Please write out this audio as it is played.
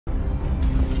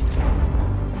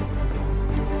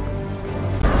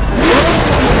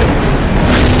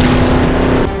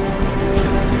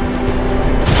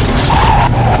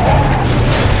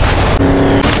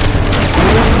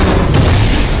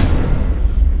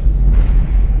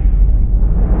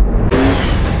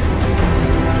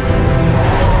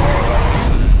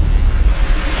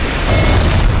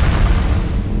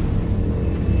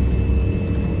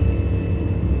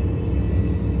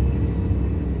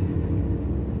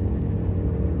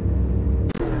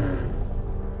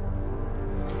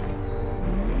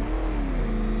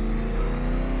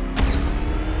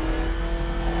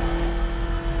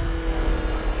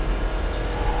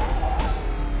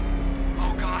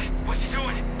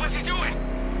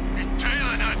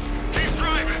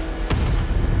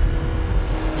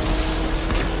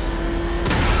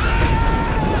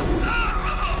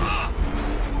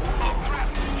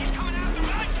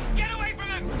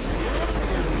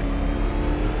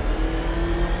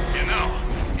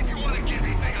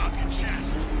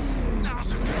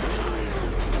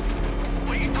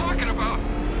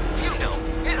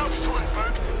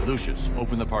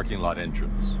Open the parking lot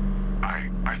entrance.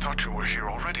 I thought you were here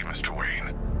already, Mr.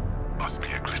 Wayne. Must be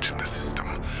a glitch in the system.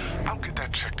 I'll get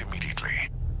that checked immediately.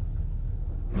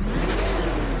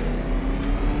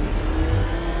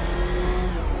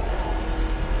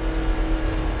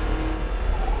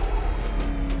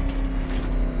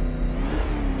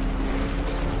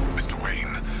 Mr.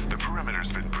 Wayne, the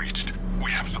perimeter's been breached.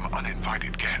 We have some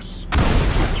uninvited guests.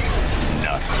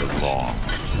 Not for long.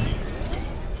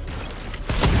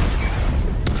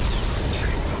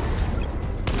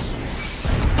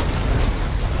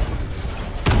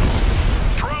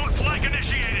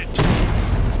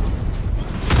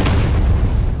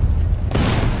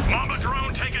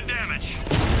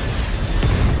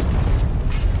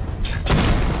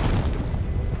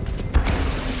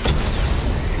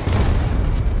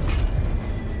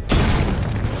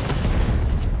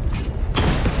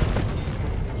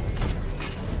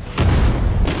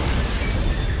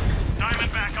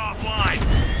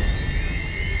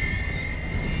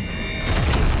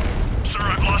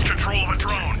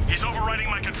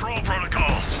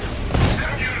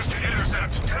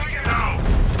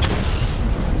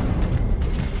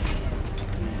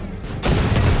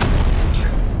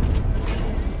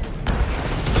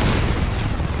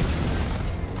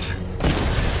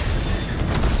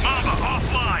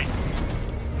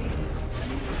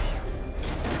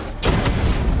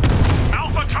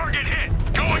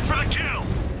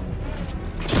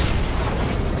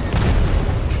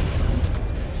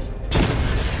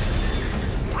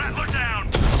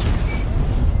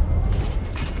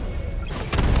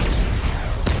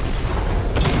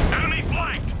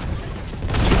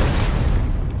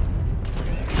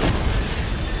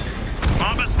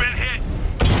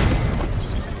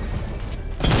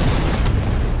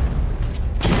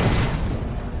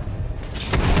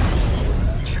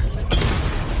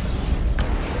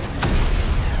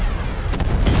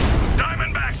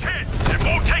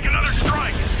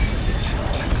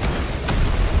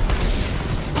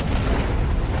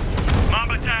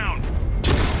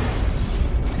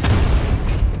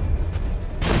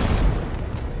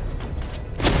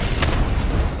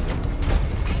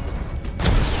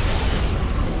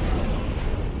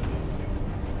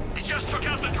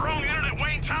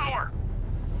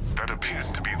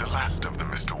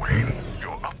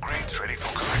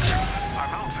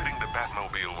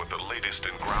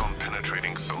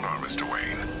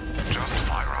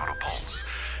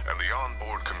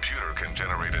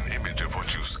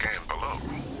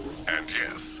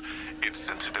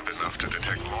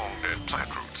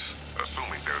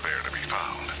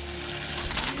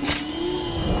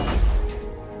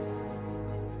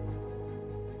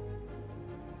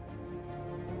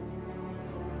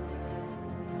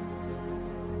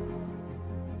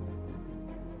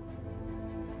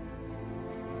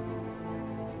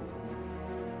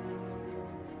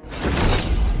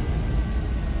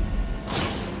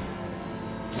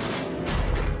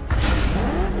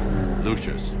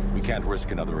 We can't risk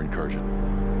another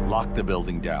incursion. Lock the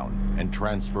building down and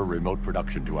transfer remote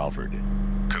production to Alfred.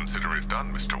 Consider it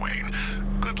done, Mr. Wayne.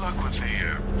 Good luck with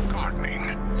the,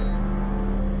 gardening.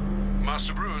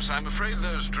 Master Bruce, I'm afraid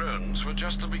those drones were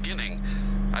just the beginning.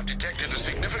 I've detected a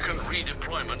significant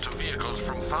redeployment of vehicles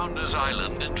from Founders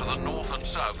Island into the north and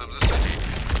south of the city.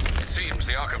 It seems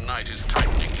the Arkham Knight is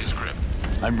tightening his grip.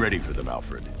 I'm ready for them,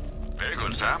 Alfred. Very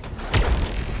good, sir.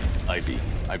 Ivy,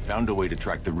 I've found a way to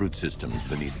track the root systems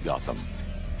beneath Gotham.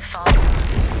 Follow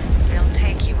the roots. They'll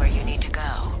take you where you need to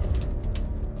go.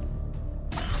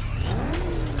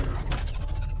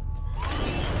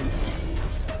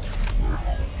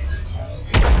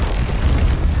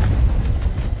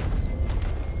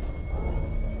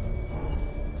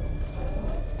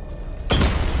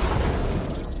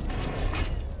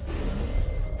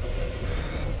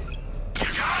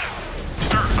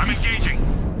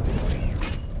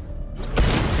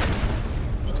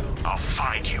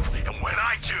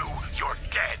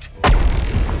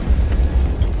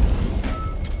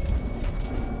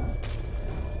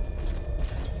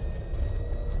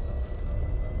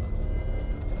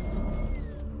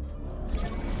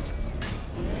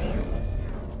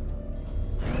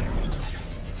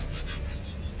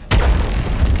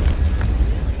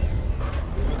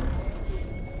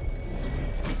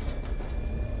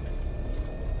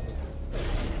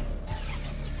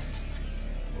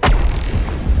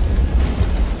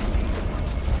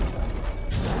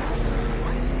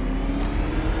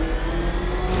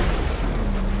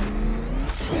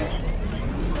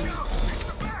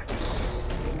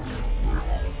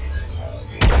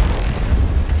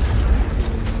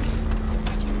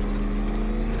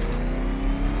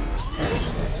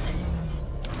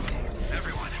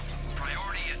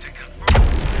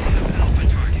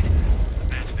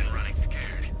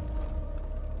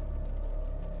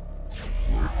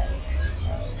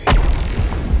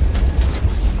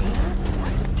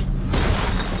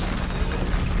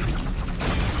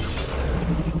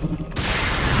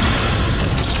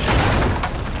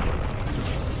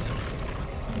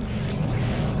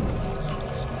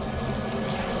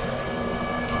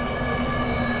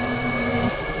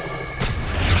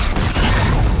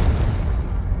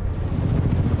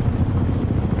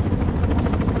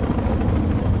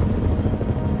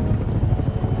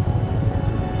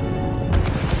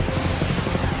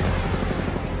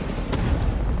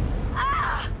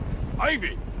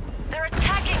 Ivy! They're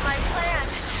attacking my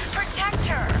plant! Protect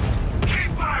her!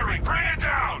 Keep firing! Bring it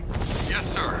down! Yes,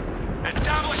 sir.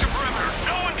 Establish a perimeter.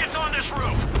 No one gets on this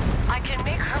roof. I can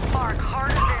make her bark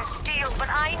harder than steel, but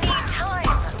I need time!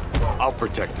 I'll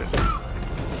protect it.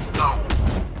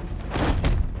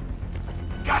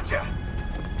 Gotcha!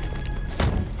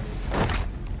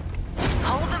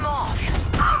 Hold them off!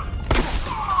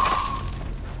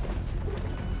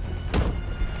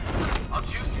 I'll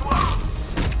juice you up!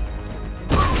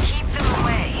 Keep them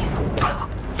away!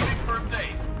 Give me first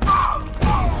aid!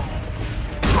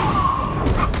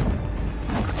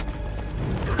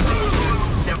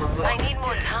 I need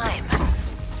more time.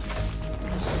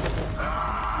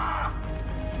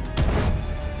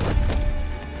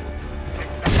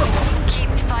 Keep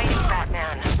fighting,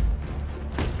 Batman.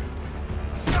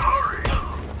 Sorry!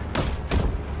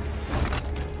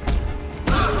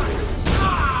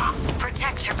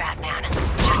 Protect her, Batman.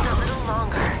 Just a little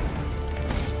longer.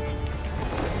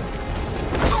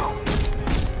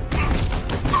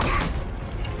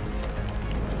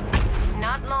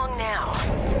 Not long now.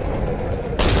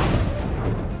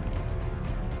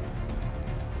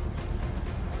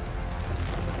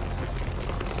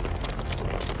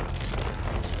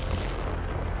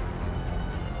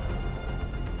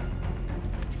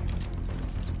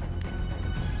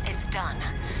 It's done.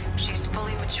 She's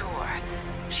fully mature.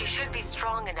 She should be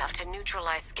strong enough to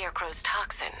neutralize Scarecrow's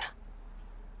toxin.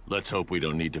 Let's hope we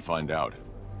don't need to find out.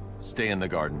 Stay in the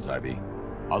gardens, Ivy.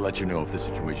 I'll let you know if the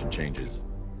situation changes.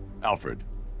 Alfred,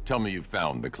 tell me you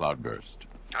found the cloudburst.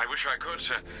 I wish I could,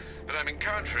 sir, but I'm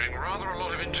encountering rather a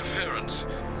lot of interference.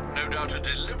 No doubt a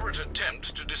deliberate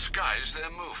attempt to disguise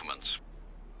their movements.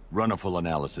 Run a full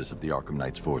analysis of the Arkham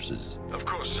Knight's forces. Of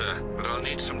course, sir, but I'll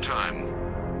need some time.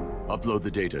 Upload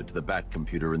the data to the Bat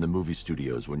computer in the movie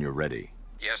studios when you're ready.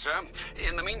 Yes, sir.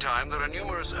 In the meantime, there are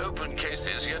numerous open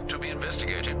cases yet to be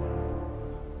investigated.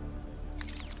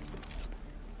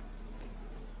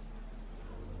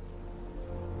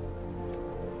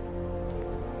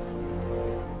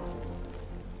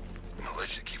 I'll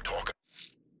let you keep talking.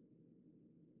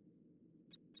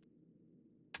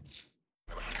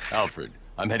 Alfred,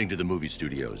 I'm heading to the movie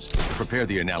studios. Prepare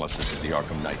the analysis of the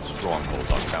Arkham Knight's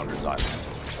stronghold on Founders Island.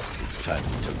 It's time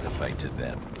we took the fight to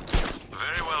them.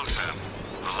 Very well, sir.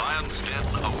 The Lion's Den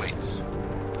awaits.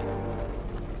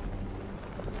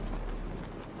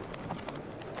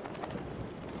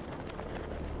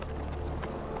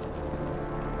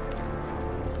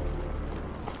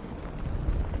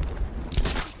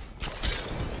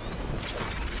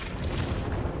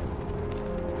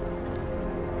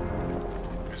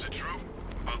 Is it true?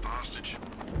 About the hostage?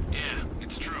 Yeah,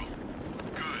 it's true.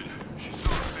 Good. She saw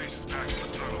our faces back in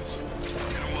the tunnels.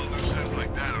 You don't want loose ends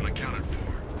like that unaccounted for.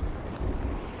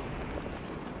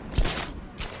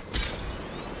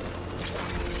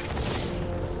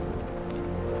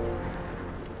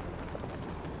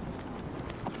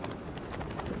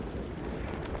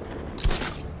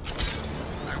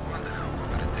 I wonder how long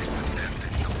it'll take for them to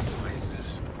heal these places.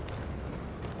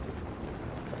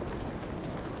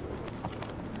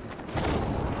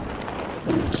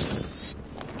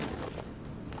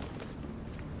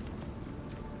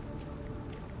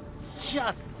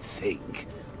 Just think.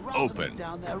 Open. Robin's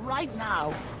down there right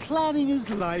now, planning his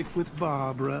life with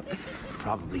Barbara.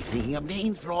 Probably thinking of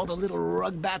names for all the little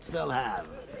rug bats they'll have.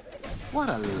 What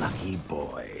a lucky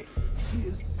boy. She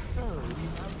is so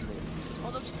lovely.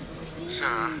 Although she's a teeny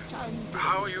Sir, tiny bit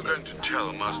how are you going to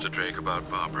tell Master Drake about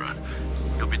Barbara?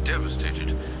 He'll be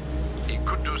devastated. He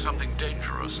could do something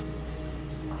dangerous.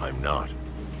 I'm not.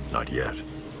 Not yet.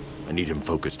 I need him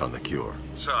focused on the cure.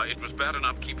 Sir, it was bad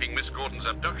enough keeping Miss Gordon's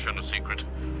abduction a secret.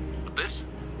 But this?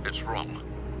 It's wrong.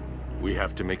 We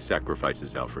have to make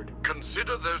sacrifices, Alfred.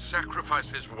 Consider those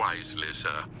sacrifices wisely,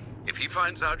 sir. If he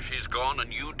finds out she's gone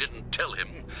and you didn't tell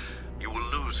him, you will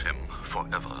lose him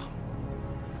forever.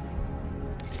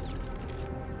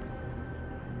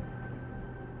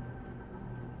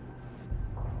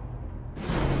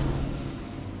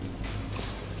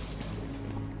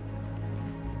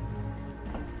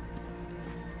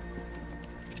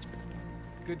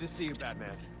 Good to see you,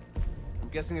 Batman. I'm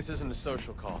guessing this isn't a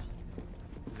social call.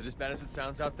 Is it as bad as it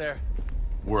sounds out there?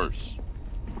 Worse.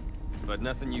 But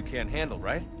nothing you can't handle,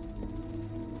 right?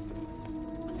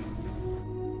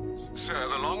 Sir,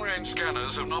 the long-range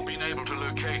scanners have not been able to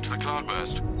locate the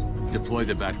cloudburst. Deploy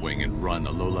the Batwing and run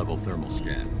a low-level thermal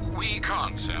scan. We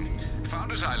can't, sir.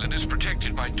 Founders Island is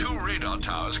protected by 2 radar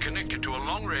towers connected to a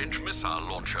long-range missile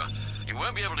launcher. You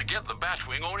won't be able to get the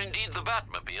Batwing or indeed the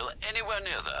Batmobile anywhere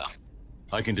near there.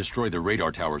 I can destroy the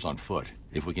radar towers on foot,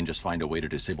 if we can just find a way to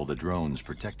disable the drones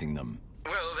protecting them.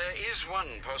 Well, there is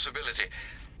one possibility.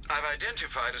 I've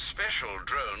identified a special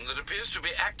drone that appears to be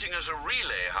acting as a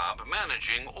relay hub,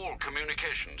 managing all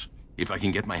communications. If I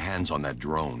can get my hands on that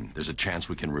drone, there's a chance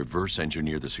we can reverse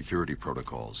engineer the security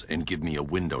protocols and give me a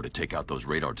window to take out those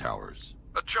radar towers.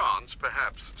 A chance,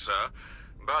 perhaps, sir.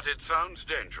 But it sounds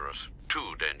dangerous.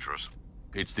 Too dangerous.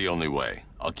 It's the only way.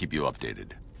 I'll keep you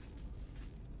updated.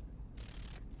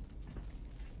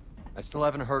 I still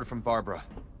haven't heard from Barbara.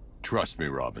 Trust me,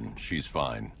 Robin. She's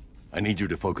fine. I need you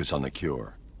to focus on the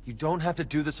cure. You don't have to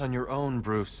do this on your own,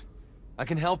 Bruce. I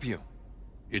can help you.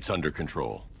 It's under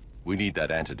control. We need that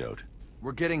antidote.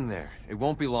 We're getting there. It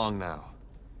won't be long now.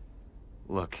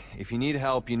 Look, if you need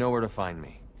help, you know where to find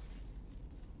me.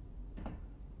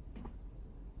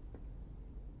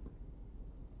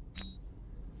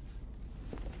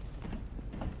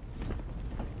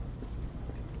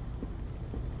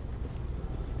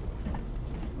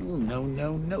 No,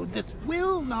 no, no, this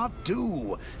will not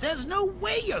do. There's no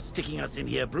way you're sticking us in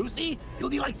here, Brucey. It'll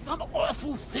be like some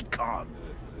awful sitcom.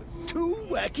 2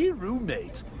 wacky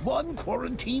roommates, 1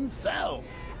 quarantine cell.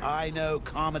 I know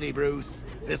comedy, Bruce.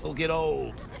 This'll get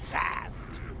old,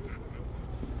 fast.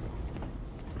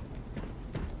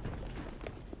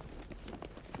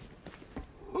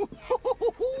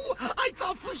 I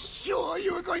thought for sure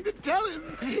you were going to tell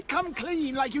him. Come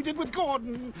clean like you did with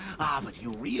Gordon. Ah, but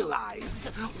you realized.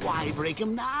 Why break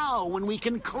him now when we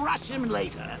can crush him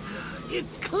later?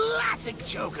 It's classic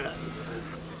Joker.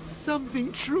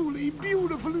 Something truly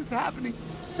beautiful is happening.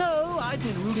 So, I've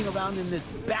been rooting around in this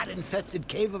bat-infested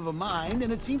cave of a mind,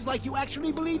 and it seems like you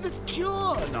actually believe this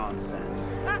cure nonsense.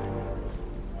 Huh?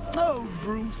 Oh,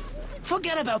 Bruce.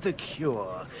 Forget about the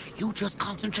cure. You just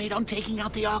concentrate on taking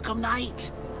out the Arkham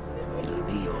Knight. It'll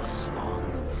be your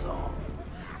swan song.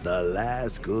 The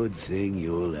last good thing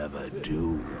you'll ever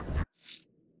do.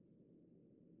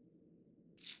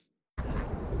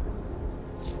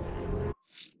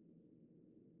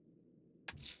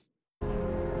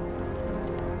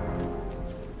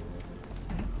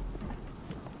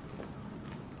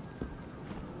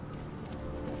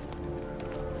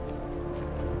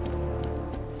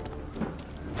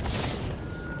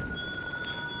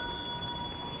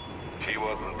 She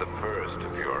wasn't the first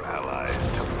of your allies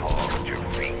to fall at your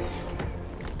feet.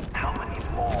 How many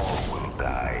more will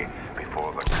die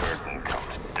before the curtain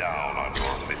comes down on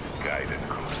your misguided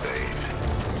crusade?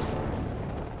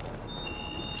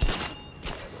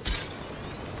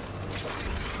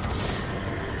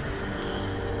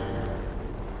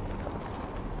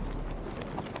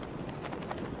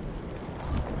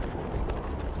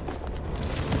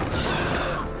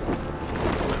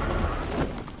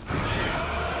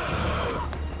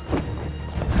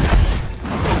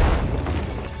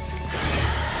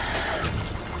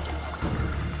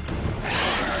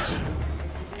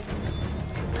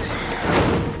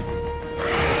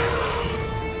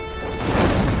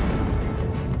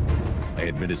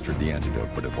 Administered the antidote,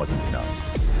 but it wasn't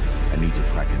enough. I need to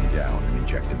track him down and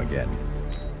inject him again.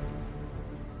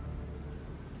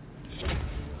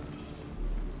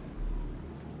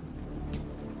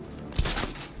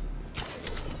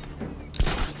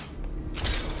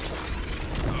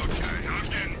 Okay, I'm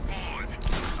getting bored.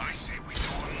 I say we do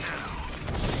it now.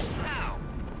 How?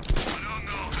 I don't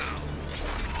know how.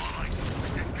 All I know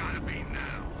is it gotta be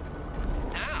now.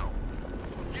 Now?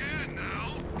 Yeah, now.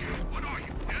 What are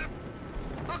you, deaf?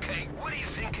 Okay, what are you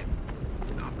thinking?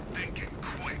 I'm thinking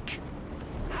quick.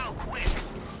 How quick?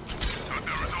 But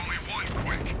there is only one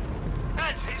quick.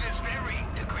 I'd say there's varying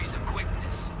degrees of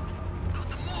quickness. Now,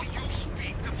 the more you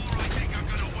speak, the more I think I'm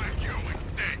gonna whack you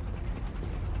instead.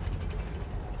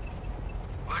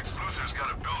 Lex Luthor's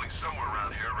got a building somewhere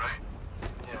around here, right?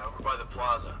 Yeah, over by the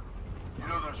plaza. You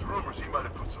know, there's rumors he might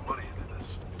have put some money into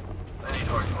this. That ain't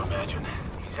hard to imagine.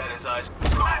 He's had his eyes...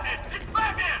 Batman! It's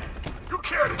Batman! You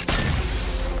killed it!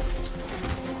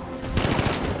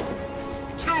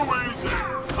 Too easy!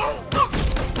 Oh, look!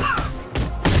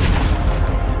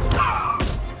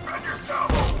 Grab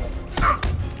yourself!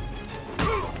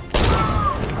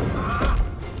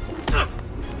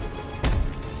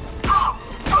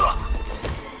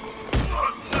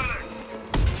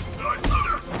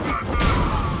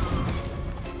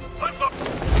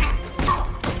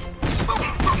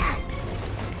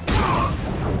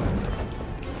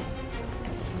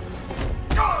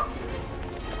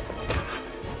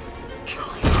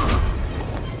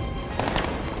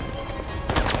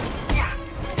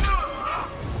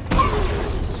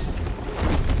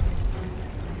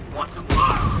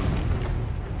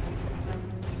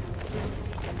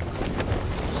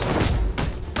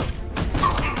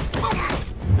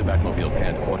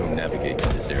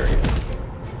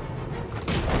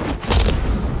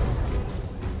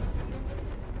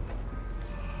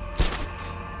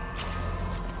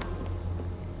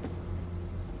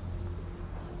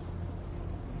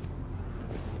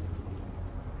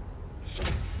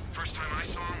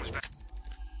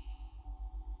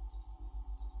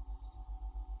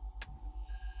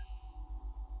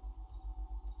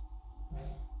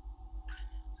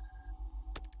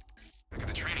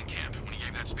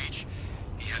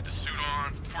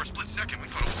 second we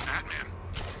thought it was Batman.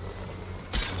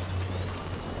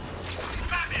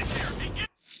 Batman's here! Begin!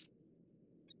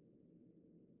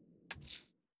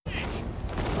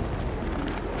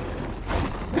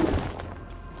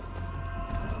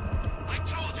 I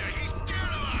told you, he's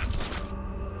scared of us!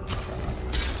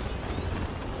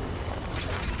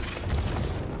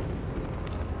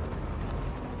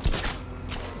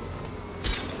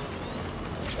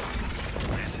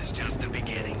 This is just the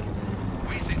beginning.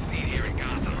 We succeed here in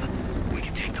Gotham, we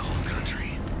can take the whole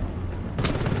country.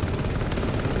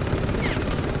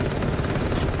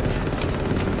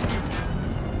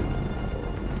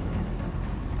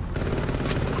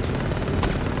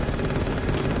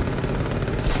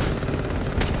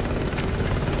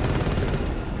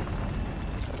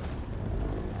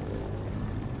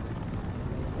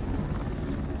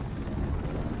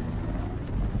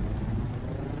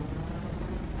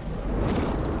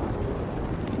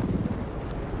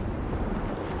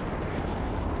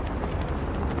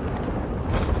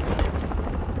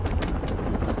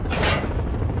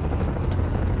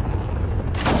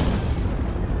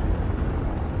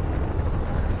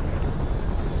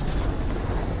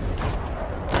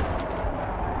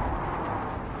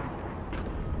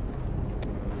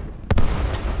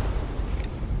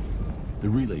 The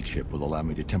relay chip will allow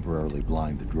me to temporarily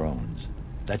blind the drones.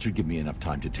 That should give me enough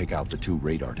time to take out the 2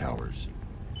 radar towers.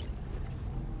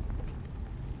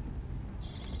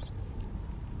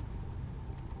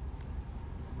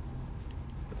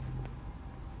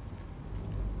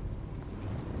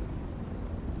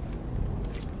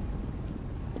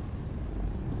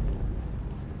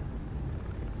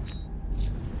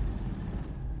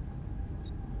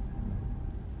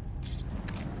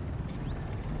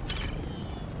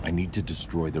 I need to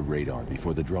destroy the radar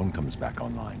before the drone comes back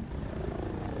online.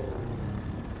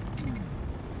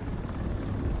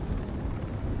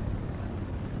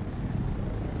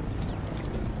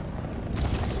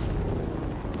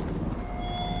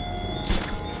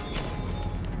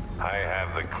 I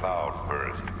have the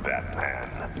cloudburst,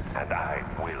 Batman, and I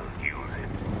will use it.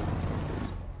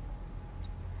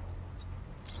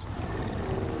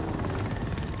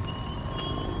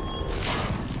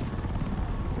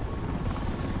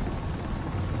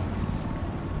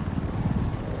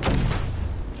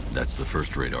 That's the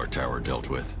first radar tower dealt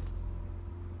with.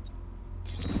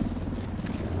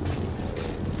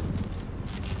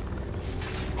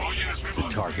 All units, The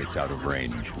target's out of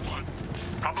range.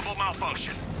 Probable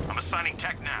malfunction. I'm assigning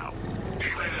tech now.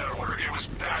 Relay that order. It was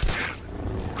Batman.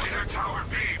 Radar Tower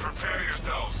B, prepare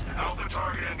yourselves. Alpha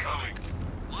target incoming.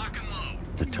 Lock and load.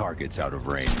 The target's out of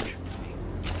range.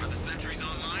 Are the sentries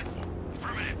online?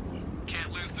 Affirmative.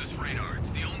 Can't lose this radar. It's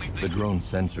the only thing. The drone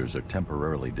sensors are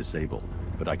temporarily disabled,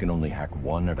 but I can only hack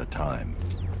one at a time.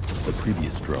 The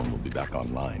previous drone will be back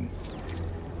online.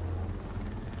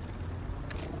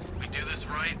 We do this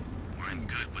right, we're in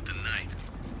good with the night.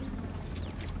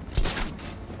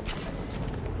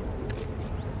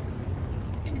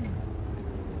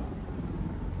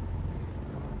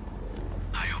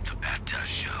 I hope the bat does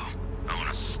show. I want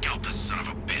to scalp this son of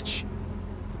a bitch.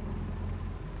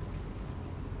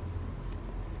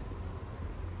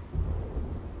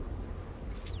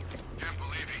 Can't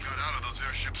believe he got out of those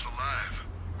airships alive.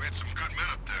 We had some good men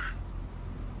up there.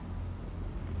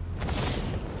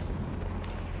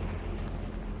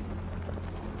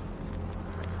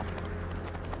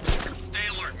 Stay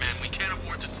alert, man. We can't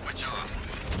afford to switch off.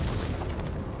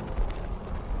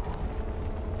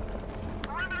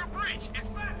 Perimeter breach! It's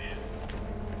Batman!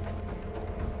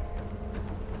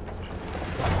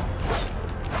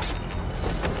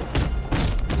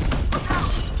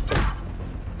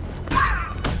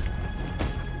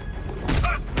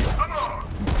 Come on!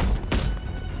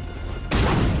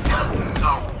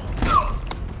 No!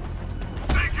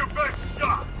 Take your best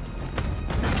shot!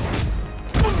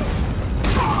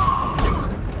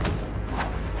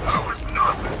 That was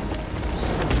nothing!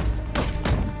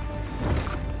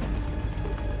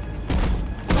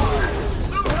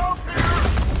 Some help here!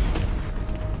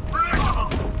 Predictable!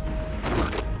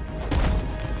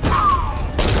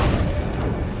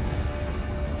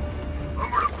 I'm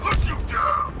gonna put you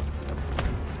down!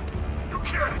 You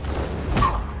can't!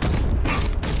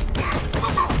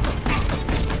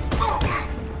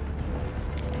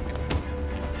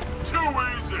 Too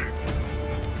easy!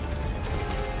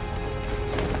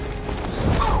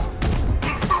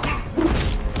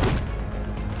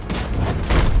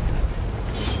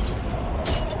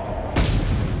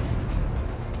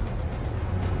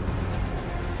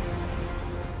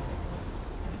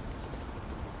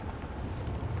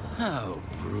 Oh,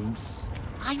 Bruce.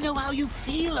 I know how you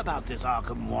feel about this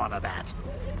Arkham Wannabat.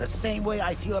 The same way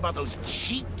I feel about those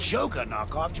cheap Joker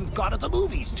knockoffs you've got at the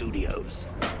movie studios.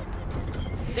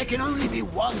 There can only be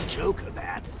one Joker,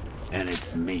 Bats, and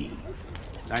it's me.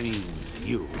 I mean,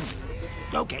 you.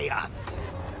 Okay, us.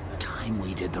 Time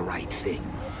we did the right thing.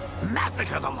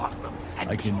 Massacre the lot of them, and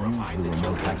I can use purify the remote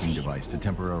Joker hacking gene. device to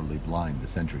temporarily blind the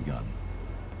sentry gun.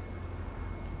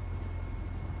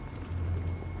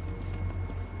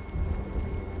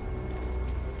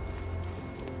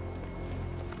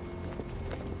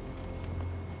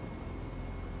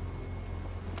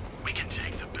 We can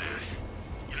take the bath.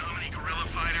 You know how many guerrilla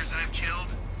fighters I've killed?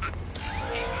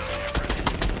 He's no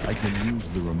different. I can use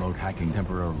the remote hacking to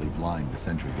temporarily blind the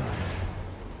sentry gun.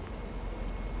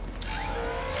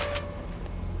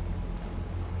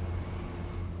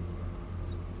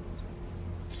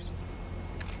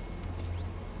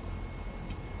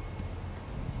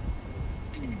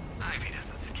 Ivy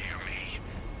doesn't scare me.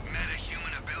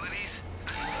 Meta-human abilities?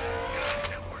 Gonna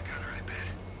still work on her, I bet.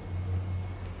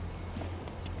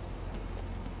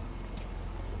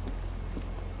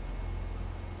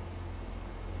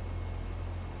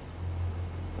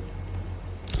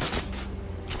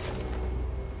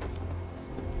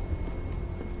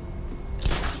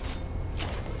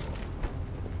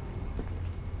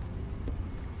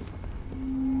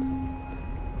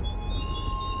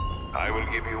 I will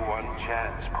give you one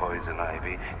chance, Poison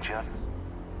Ivy. Just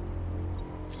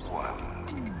one.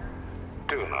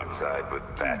 Do not side with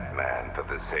Batman for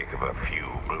the sake of a few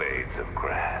blades of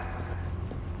grass.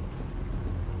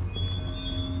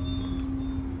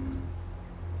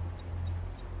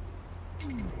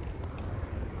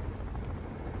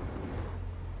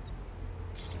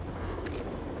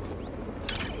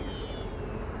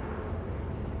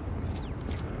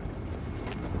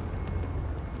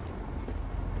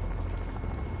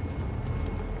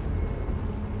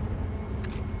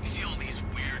 You see all these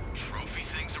weird trophy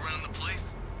things around the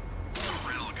place? It's the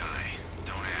riddle guy.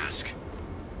 Don't ask.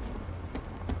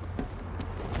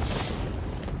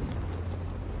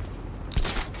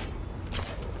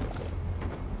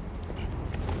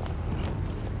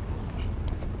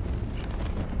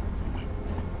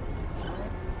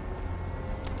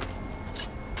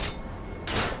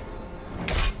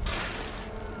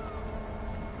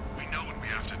 We know what we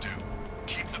have to do.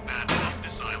 Keep the bat off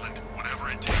this island, whatever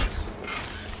it takes.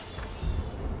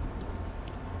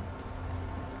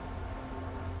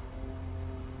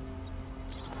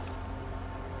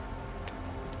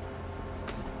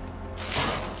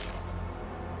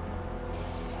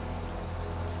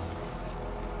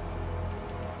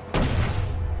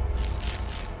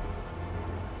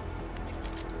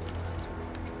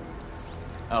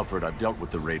 Alfred, I've dealt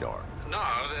with the radar.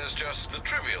 Now there's just the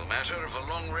trivial matter of the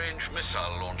long-range missile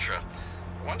launcher.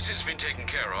 Once it's been taken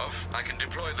care of, I can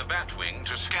deploy the Batwing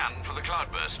to scan for the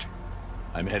cloudburst.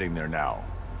 I'm heading there now.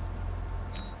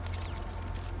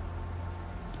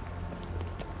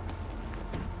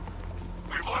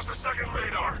 We've lost the second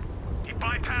radar. He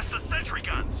bypassed the sentry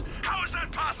guns. How is that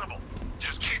possible?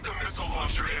 Just keep the missile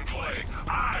launcher in play.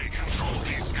 I control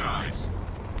these skies.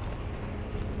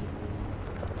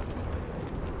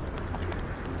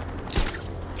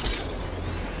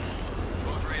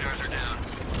 Both radars are down.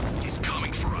 He's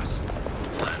coming for us.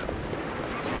 Let him.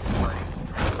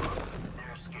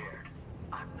 They're scared.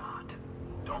 I'm not.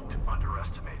 Don't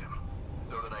underestimate him.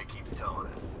 So the Knight keeps telling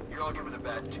us. You're all giving the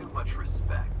bat too much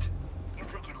respect. You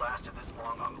think he lasted this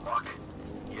long on luck?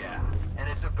 Yeah, and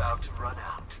it's about to run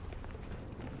out.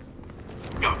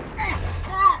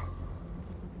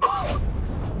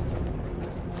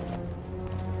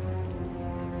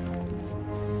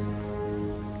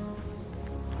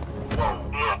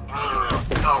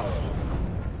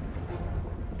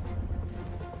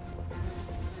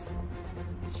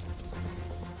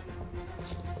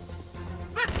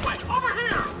 This way, over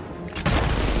here!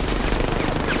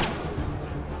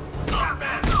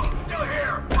 Batman, still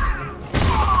here!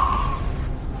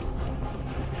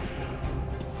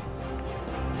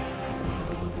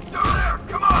 Down there,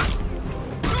 come on!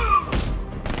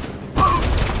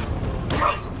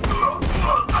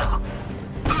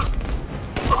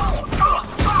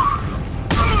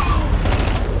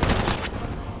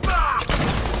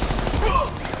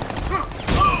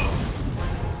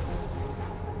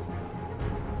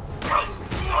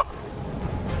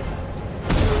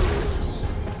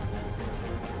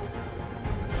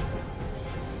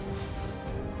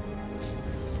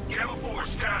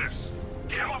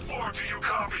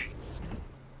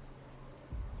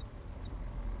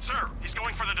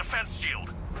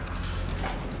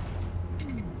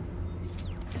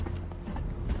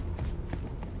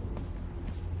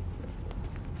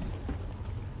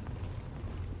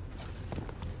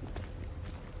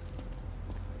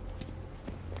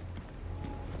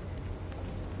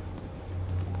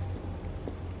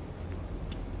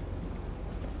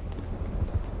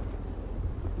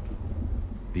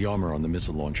 The armor on the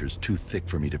missile launcher's too thick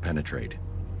for me to penetrate.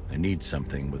 I need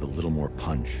something with a little more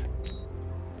punch.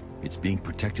 It's being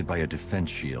protected by a defense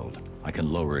shield. I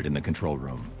can lower it in the control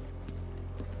room.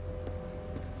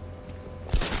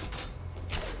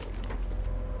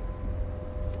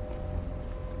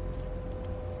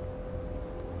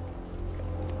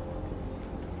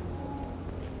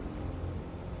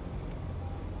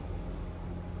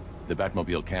 The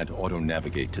Batmobile can't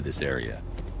auto-navigate to this area.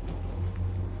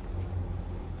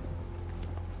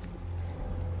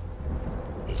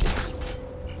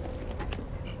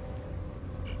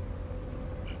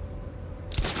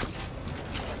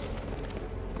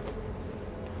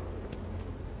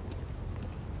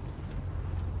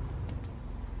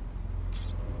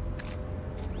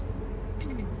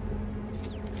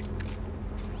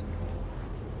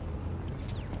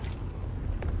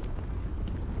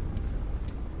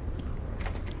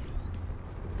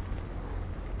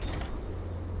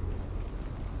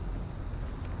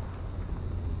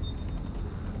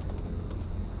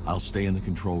 I'll stay in the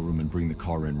control room and bring the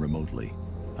car in remotely.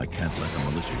 I can't let the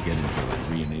militia get in here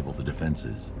and re-enable the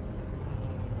defenses.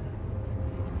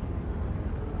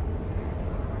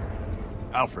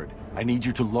 Alfred, I need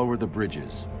you to lower the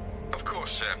bridges. Of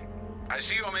course, sir. I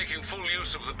see you're making full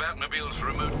use of the Batmobile's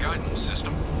remote guidance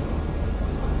system.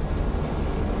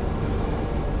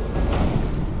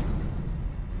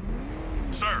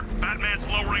 Sir, Batman's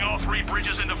lowering all 3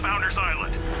 bridges into Founders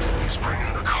Island. He's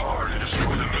bringing the car to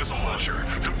destroy the missile launcher.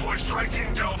 Deploy Strike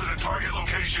Team Delta to target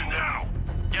location now.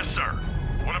 Yes, sir.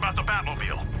 What about the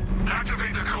Batmobile?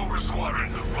 Activate the Cobra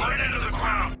Squadron. Run it into the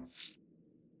ground.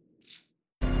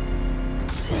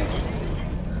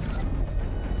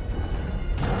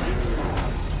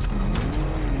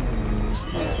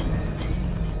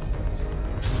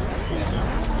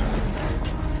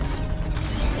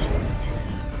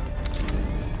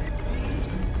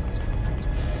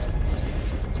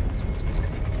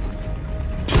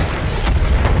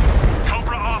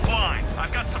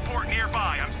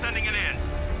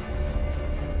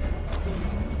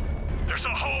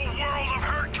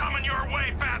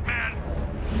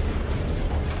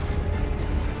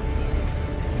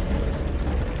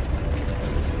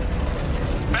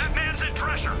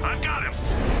 I've got him!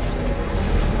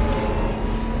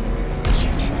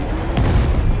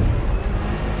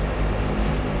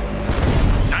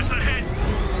 That's a hit!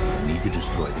 I need to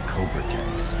destroy the Cobra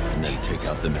tanks, and then take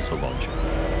out the missile launcher.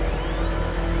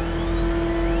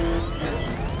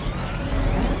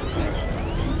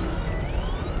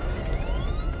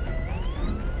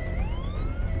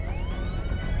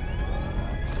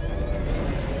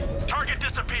 Target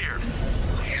disappeared!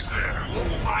 He's there.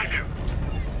 Find him!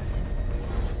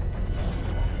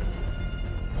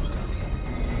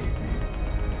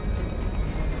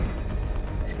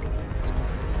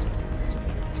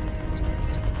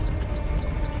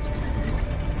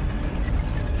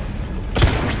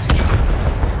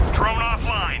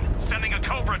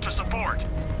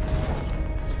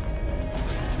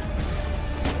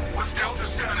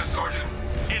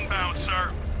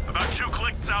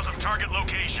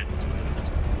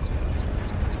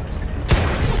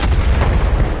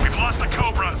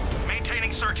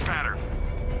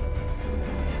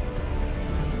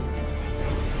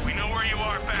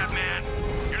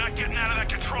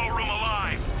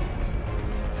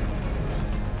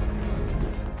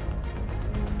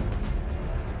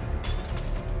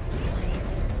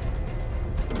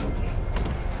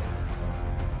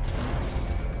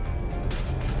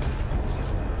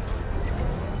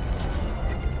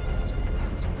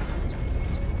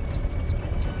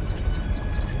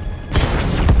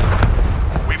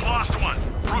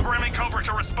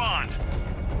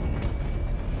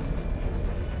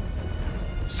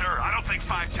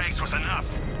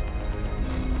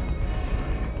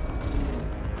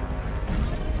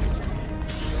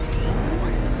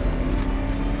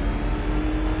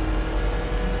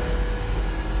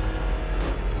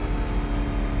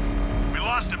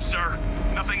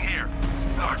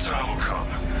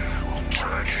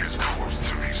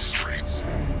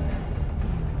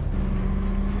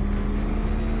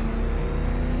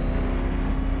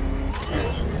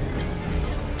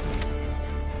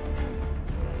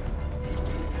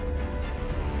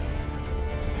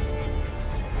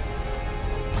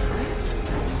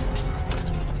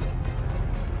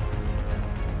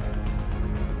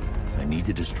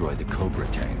 To destroy the Cobra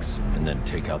tanks, and then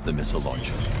take out the missile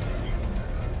launcher.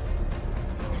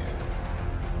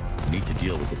 I need to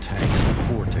deal with the tanks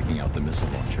before taking out the missile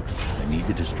launcher. I need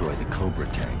to destroy the Cobra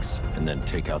tanks, and then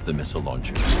take out the missile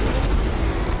launcher.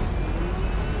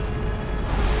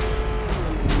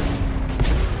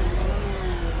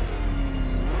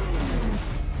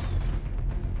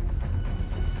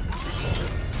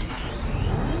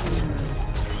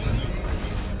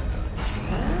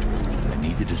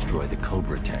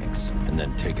 and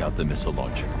then take out the missile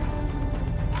launcher.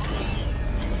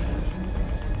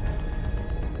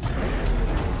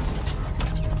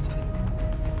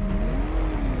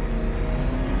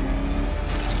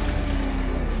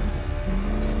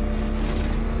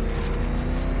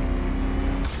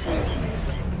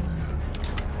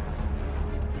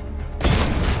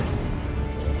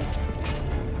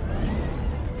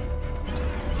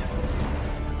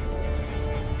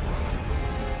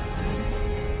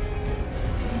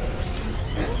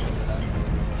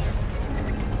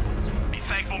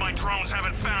 Drones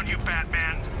haven't found you,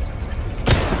 Batman.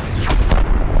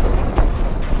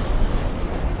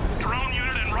 Drone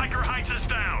unit in Riker Heights is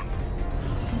down.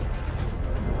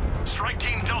 Strike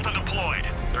Team Delta deployed.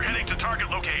 They're heading to target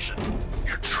location.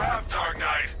 You're trapped, Dark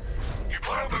Knight. You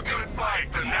put up a good fight,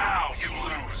 but now you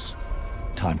lose.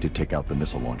 Time to take out the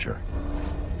missile launcher.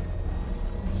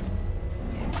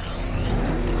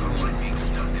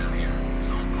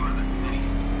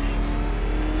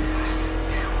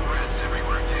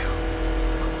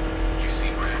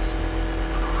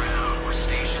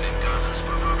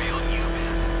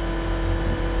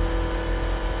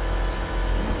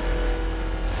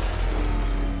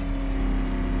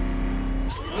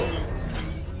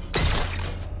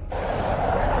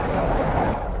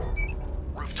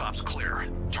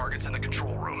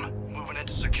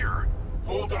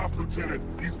 Lieutenant,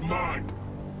 he's mine.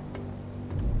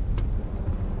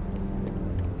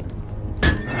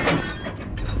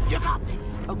 You got me.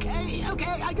 Okay,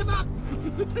 I give up.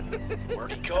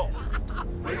 Where'd he go?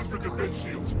 Raise the defense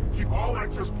shields. Keep all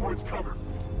access points covered.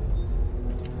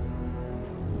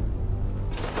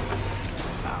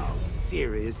 Oh,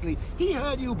 seriously? He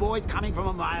heard you boys coming from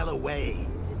a mile away.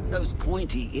 Those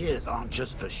pointy ears aren't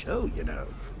just for show, you know.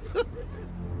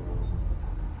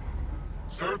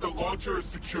 Sir, the launcher is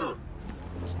secure.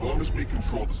 As long as we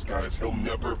control the skies, he'll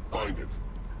never find it.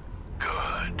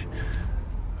 Good.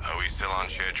 Are we still on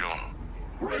schedule?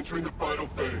 We're entering the final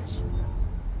phase.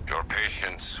 Your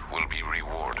patience will be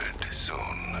rewarded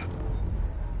soon.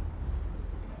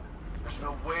 There's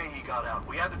no way he got out.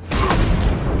 We had to...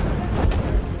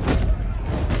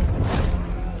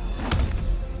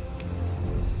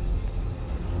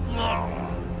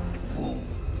 Who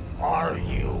are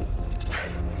you?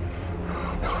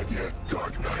 Not yet,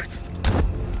 Dark Knight.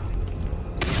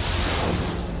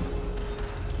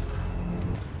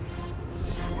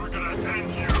 We're gonna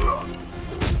end you.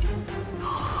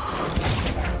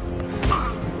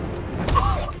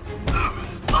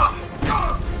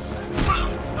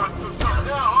 Not so tough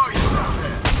now, are you,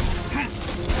 Batman?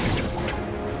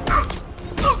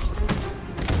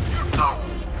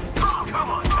 Come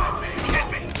on, Batman, hit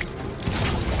me!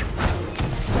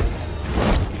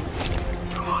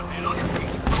 Come on, man, on your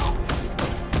feet.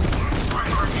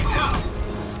 Priority now!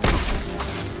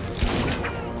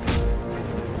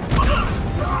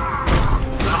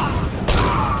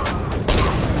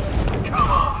 Come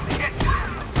on, hit me!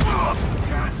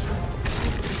 Gotcha.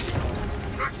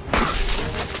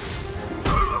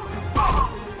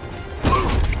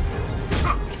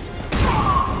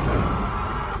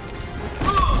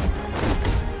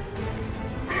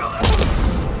 Feel that?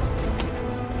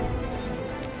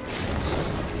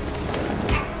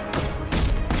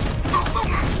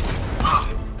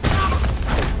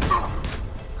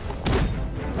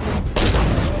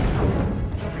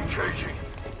 Engaging.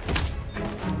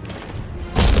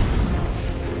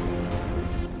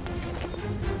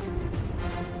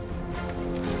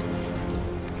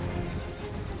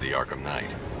 The Arkham Knight.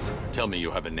 Tell me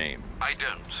you have a name. I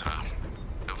don't, sir.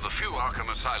 Of the few Arkham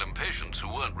Asylum patients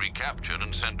who weren't recaptured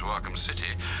and sent to Arkham City,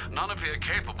 none appear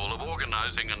capable of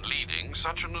organizing and leading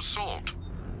such an assault.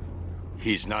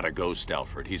 He's not a ghost,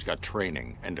 Alfred. He's got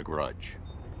training and a grudge.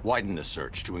 Widen the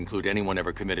search to include anyone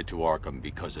ever committed to Arkham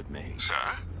because of me.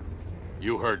 Sir?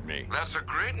 You heard me. That's a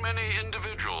great many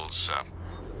individuals, sir.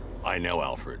 I know,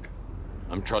 Alfred.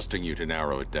 I'm trusting you to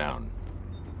narrow it down.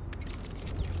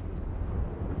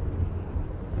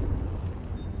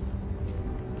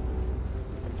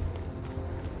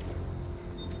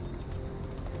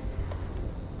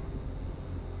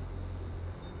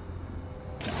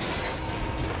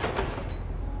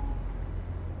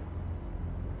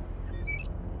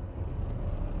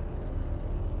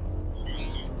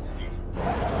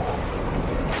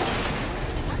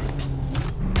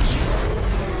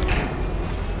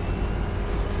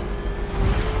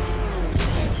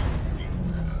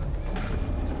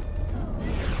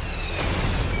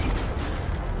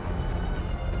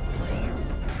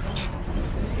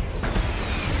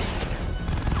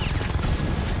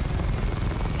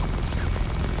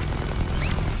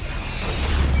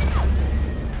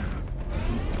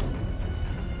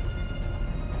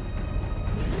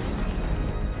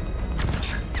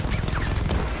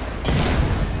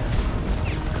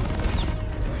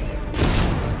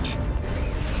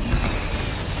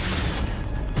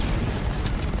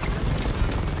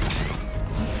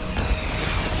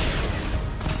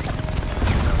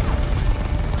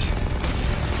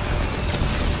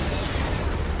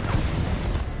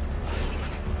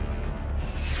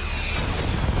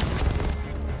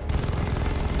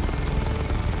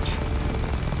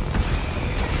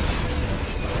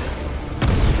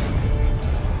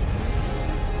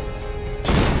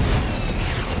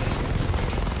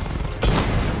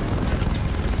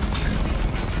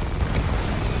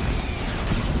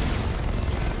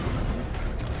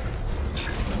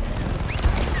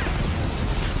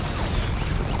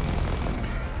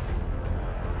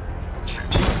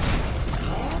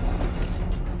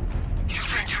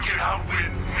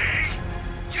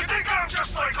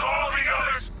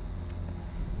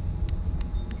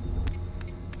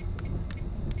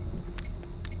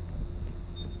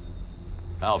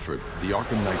 Alfred, the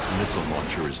Arkham Knight's missile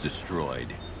launcher is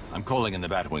destroyed. I'm calling in the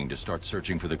Batwing to start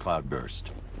searching for the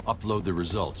cloudburst. Upload the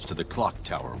results to the clock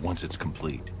tower once it's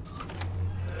complete.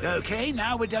 Okay,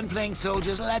 now we're done playing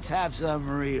soldiers, let's have some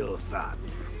real fun.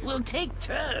 We'll take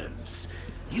turns.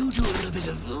 You do a little bit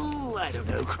of, I don't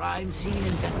know, crime scene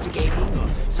investigating, or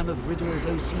some of Riddler's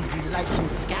OC delightful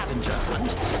scavenger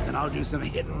hunt, and I'll do some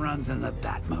hit and runs in the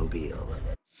Batmobile.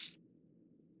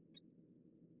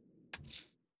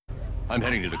 I'm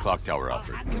heading to the clock tower,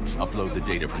 Alfred. Upload the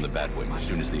data from the Batwing as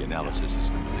soon as the analysis is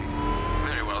complete.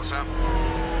 Very well, sir.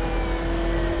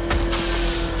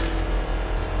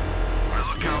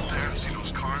 I look out there and see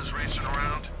those cars racing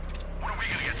around. When are we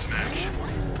gonna get some action?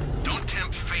 Don't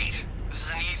tempt fate. This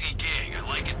is an easy gig. I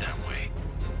like it that way.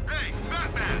 Hey,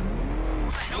 Batman!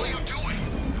 What the hell are you doing?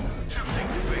 Tempting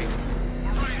fate.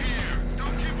 We're right here.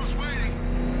 Don't keep us waiting.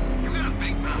 You got a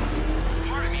big mouth.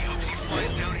 Part of me hopes he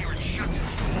flies down here and shuts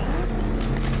his mouth.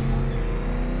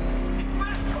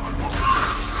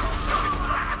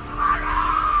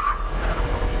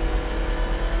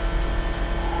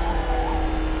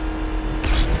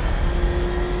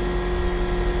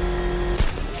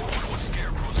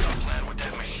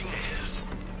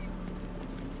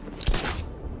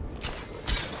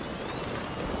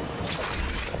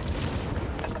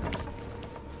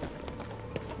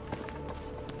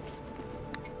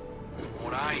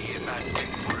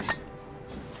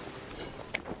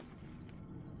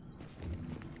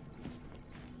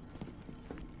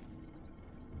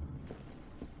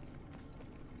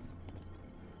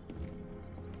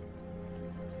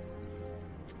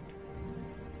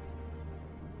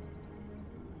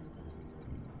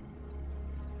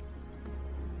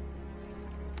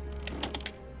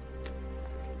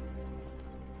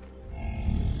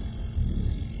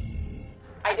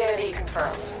 Identity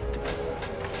confirmed.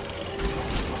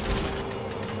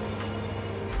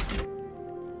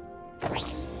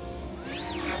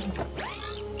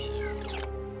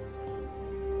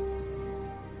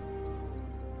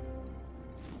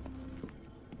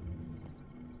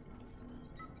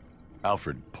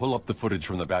 Alfred, pull up the footage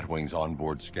from the Batwing's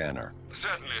onboard scanner.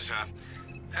 Certainly, sir.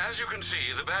 As you can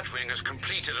see, the Batwing has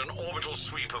completed an orbital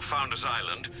sweep of Founders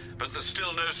Island, but there's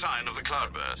still no sign of the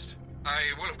cloudburst.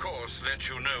 I will, of course, let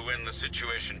you know when the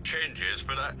situation changes,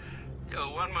 but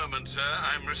one moment, sir.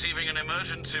 I'm receiving an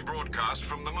emergency broadcast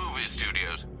from the movie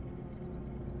studios.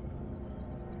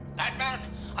 Batman,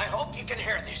 I hope you can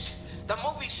hear this. The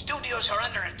movie studios are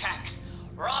under attack.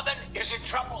 Robin is in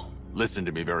trouble. Listen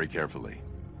to me very carefully.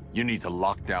 You need to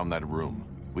lock down that room.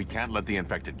 We can't let the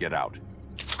infected get out.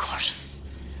 Of course.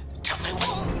 Tell me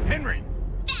what... Henry!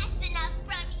 That's enough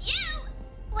from you!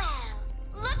 Well,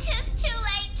 look who's too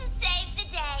late to save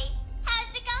the day.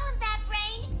 How's it going,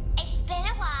 Bat-Brain? It's been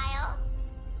a while.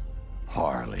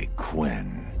 Harley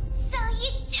Quinn. So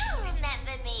you do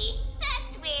remember me.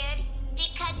 That's weird,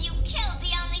 because you killed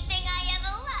the only thing I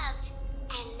ever loved.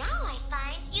 And now I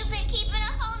find you've been keeping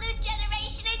a whole new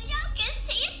generation of jokers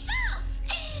to yourself.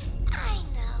 I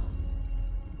know.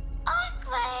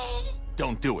 Awkward.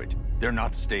 Don't do it. They're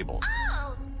not stable.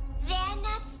 Oh, they're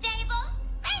not stable?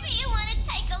 Maybe you want to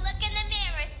take a look in the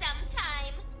mirror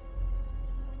sometime.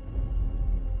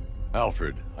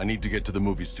 Alfred, I need to get to the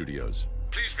movie studios.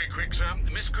 Please be quick, sir.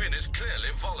 Miss Quinn is clearly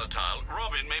volatile.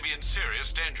 Robin may be in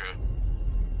serious danger.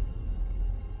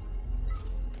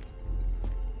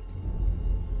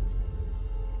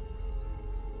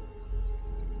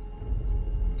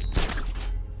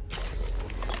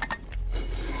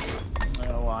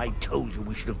 Oh, I told you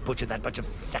we should have butchered that bunch of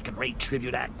second-rate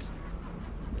tribute acts.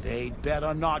 They'd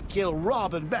better not kill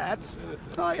Robin Bats.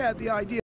 I had the idea